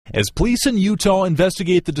As police in Utah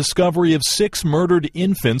investigate the discovery of 6 murdered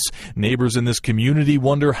infants, neighbors in this community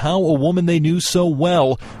wonder how a woman they knew so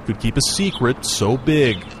well could keep a secret so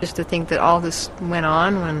big. Just to think that all this went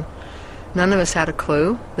on when none of us had a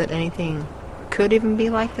clue that anything could even be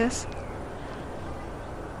like this.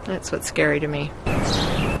 That's what's scary to me.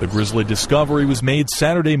 The grisly discovery was made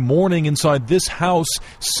Saturday morning inside this house.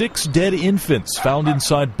 6 dead infants found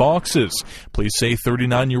inside boxes. Police say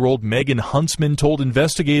 39-year-old Megan Huntsman told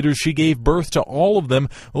investigators she gave birth to all of them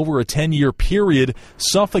over a 10-year period,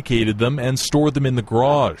 suffocated them, and stored them in the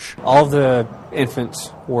garage. All of the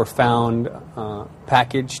infants were found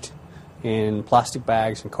packaged in plastic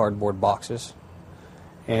bags and cardboard boxes,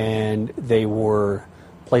 and they were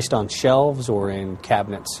placed on shelves or in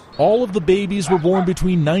cabinets. All of the babies were born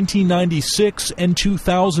between 1996 and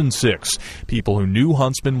 2006. People who knew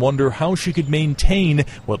Huntsman wonder how she could maintain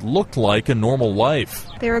what looked like a normal life.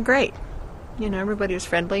 They were great. You know, everybody was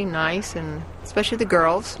friendly, nice, and especially the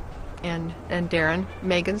girls and Darren.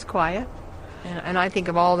 Megan's quiet. And I think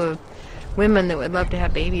of all the women that would love to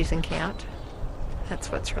have babies and can't. That's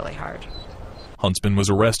what's really hard. Huntsman was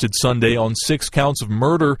arrested Sunday on 6 counts of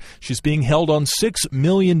murder. She's being held on $6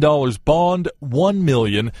 million bond, $1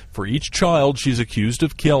 million for each child she's accused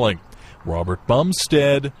of killing. Robert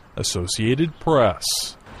Bumstead, Associated Press.